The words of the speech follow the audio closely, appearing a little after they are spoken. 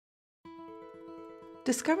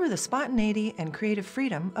Discover the spontaneity and creative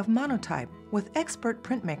freedom of Monotype with expert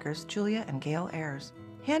printmakers Julia and Gail Ayres.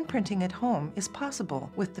 Hand printing at home is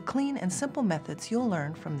possible with the clean and simple methods you'll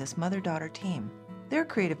learn from this mother-daughter team. Their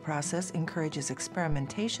creative process encourages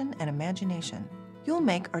experimentation and imagination. You'll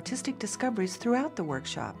make artistic discoveries throughout the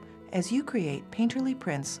workshop as you create painterly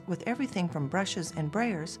prints with everything from brushes and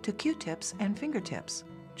brayers to Q-tips and fingertips.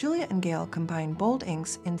 Julia and Gail combine bold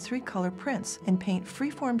inks in 3-color prints and paint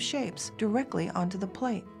free-form shapes directly onto the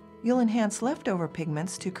plate. You'll enhance leftover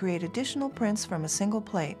pigments to create additional prints from a single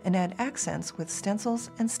plate and add accents with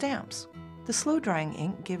stencils and stamps. The slow-drying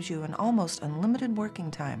ink gives you an almost unlimited working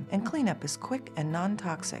time, and cleanup is quick and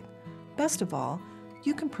non-toxic. Best of all,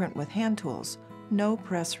 you can print with hand tools, no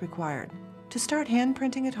press required. To start hand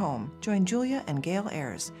printing at home, join Julia and Gail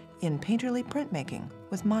Ayres in painterly printmaking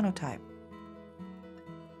with Monotype.